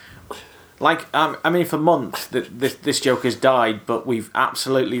 for months this joke has died, but we've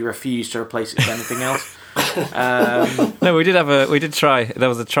absolutely refused to replace it with anything else. No, we did try. There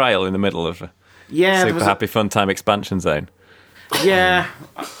was a trial in the middle of Super Happy Fun Time Expansion Zone. Yeah,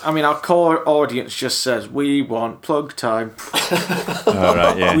 I mean, our core audience just says, we want plug time. All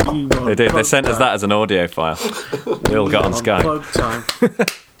right, yeah. They did. They sent us that as an audio file. We all got on Skype. Plug time.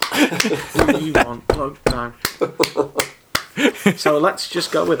 We want plug time. So let's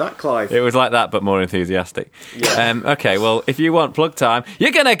just go with that, Clive. It was like that, but more enthusiastic. Yeah. Okay, well, if you want plug time,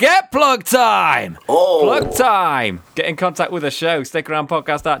 you're going to get plug time! Oh. Plug time! Get in contact with the show,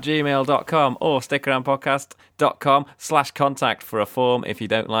 stickaroundpodcast@gmail.com or stickaroundpodcast.com/contact for a form if you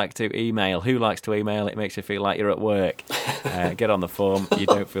don't like to email. Who likes to email? It makes you feel like you're at work. Get on the form. You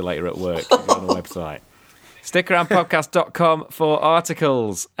don't feel like you're at work. Go on the website. Stickaroundpodcast.com for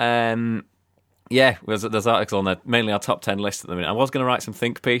articles. Yeah, there's articles on there, mainly our top 10 list at the minute. I was going to write some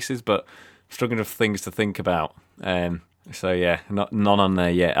think pieces, but I'm struggling with things to think about. So yeah, none on there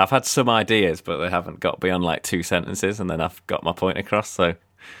yet. I've had some ideas, but they haven't got beyond like 2 sentences, and then I've got my point across. So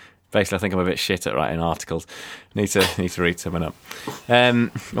basically, I think I'm a bit shit at writing articles. Need to read someone up.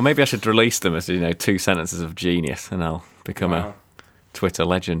 Or maybe I should release them as 2 sentences of genius, and I'll become a Twitter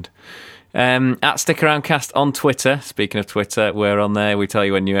legend. At StickAroundCast on Twitter. Speaking of Twitter, we're on there. We tell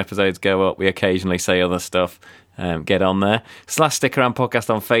you when new episodes go up. We occasionally say other stuff. Get on there. /StickAroundPodcast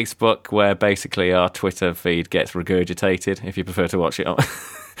on Facebook, where basically our Twitter feed gets regurgitated. If you prefer to watch it on,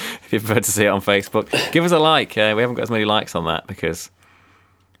 if you prefer to see it on Facebook, give us a like. We haven't got as many likes on that because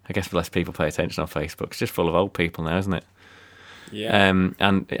I guess less people pay attention on Facebook. It's just full of old people now, isn't it? Yeah.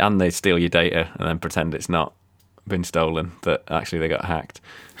 And they steal your data and then pretend it's not been stolen, that actually they got hacked.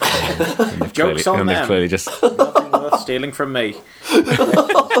 Joke's on them. They've clearly just Nothing worth stealing from me.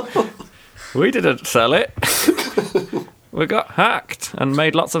 We didn't sell it. We got hacked and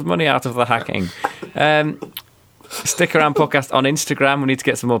made lots of money out of the hacking. Stick Around Podcast on Instagram. We need to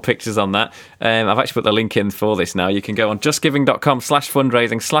get some more pictures on that. I've actually put the link in for this now. You can go on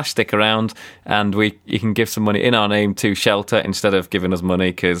justgiving.com/fundraising/stickaround and you can give some money in our name to Shelter instead of giving us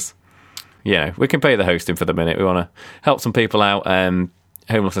money because, we can pay the hosting for the minute. We want to help some people out.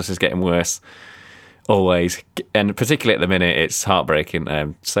 Homelessness is getting worse. Always, and particularly at the minute, it's heartbreaking.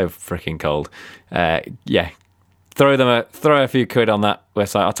 So freaking cold. Throw a few quid on that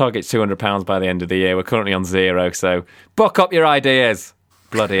website. Our target's £200 by the end of the year. We're currently on 0, so book up your ideas.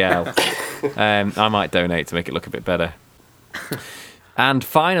 Bloody hell. I might donate to make it look a bit better. And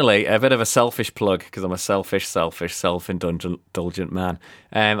finally, a bit of a selfish plug, because I'm a selfish, self-indulgent man.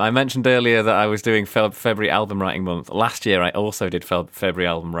 I mentioned earlier that I was doing February album writing month. Last year, I also did February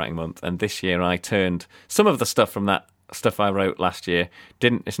album writing month, and this year I turned some of the stuff from that stuff I wrote last year.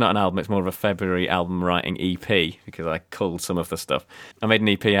 It's not an album, it's more of a February album writing EP, because I culled some of the stuff. I made an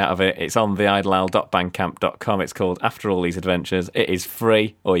EP out of it. It's on theidleowl.bandcamp.com. It's called After All These Adventures. It is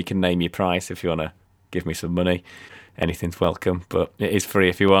free, or you can name your price if you want to give me some money. Anything's welcome, but it is free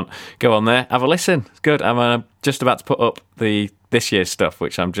if you want. Go on there, have a listen. It's good. I'm just about to put up this year's stuff,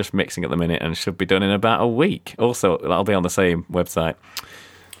 which I'm just mixing at the minute and should be done in about a week. Also, that'll be on the same website.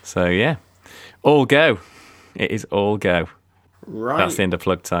 So, yeah. All go. It is all go. Right. That's the end of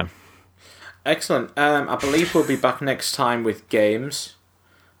plug time. Excellent. I believe we'll be back next time with games.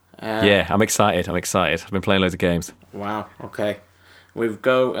 Yeah, I'm excited. I've been playing loads of games. Wow, okay. We've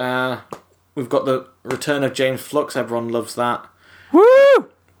got the return of James Flux. Everyone loves that. Woo!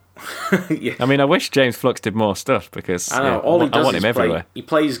 Yeah. I mean, I wish James Flux did more stuff because I know. All he does I want is him everywhere. he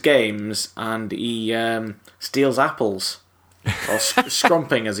plays games and he steals apples. Or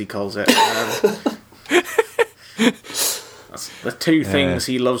scrumping, as he calls it. That's the two things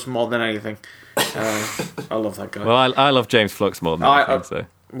he loves more than anything. I love that guy. Well, I love James Flux more than anything, so...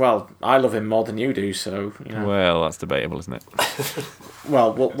 Well, I love him more than you do, so... Well, that's debatable, isn't it?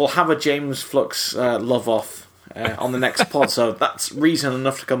 Well, we'll have a James Flux love-off on the next pod, so that's reason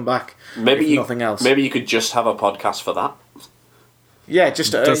enough to come back, nothing else. Maybe you could just have a podcast for that. Yeah,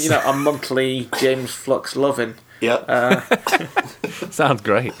 just a monthly James Flux loving. Yeah. Sounds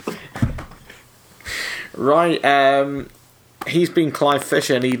great. Right, he's been Clive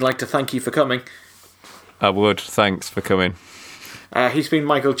Fisher, and he'd like to thank you for coming. I would. Thanks for coming. He's been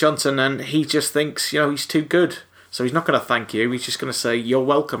Michael Johnson, and he just thinks, he's too good. So he's not going to thank you. He's just going to say, you're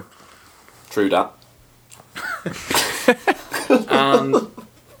welcome. True that. And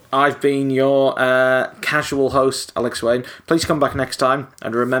I've been your casual host, Alex Wayne. Please come back next time,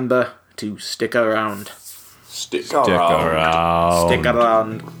 and remember to stick around. Stick around. Stick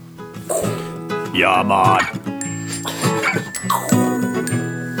around. Yeah, man.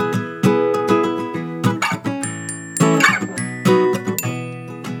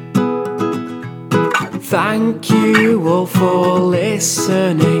 Thank you all for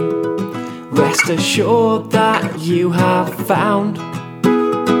listening. Rest assured that you have found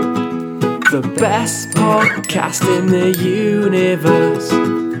the best podcast in the universe.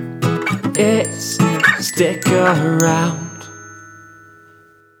 It's Stick Around.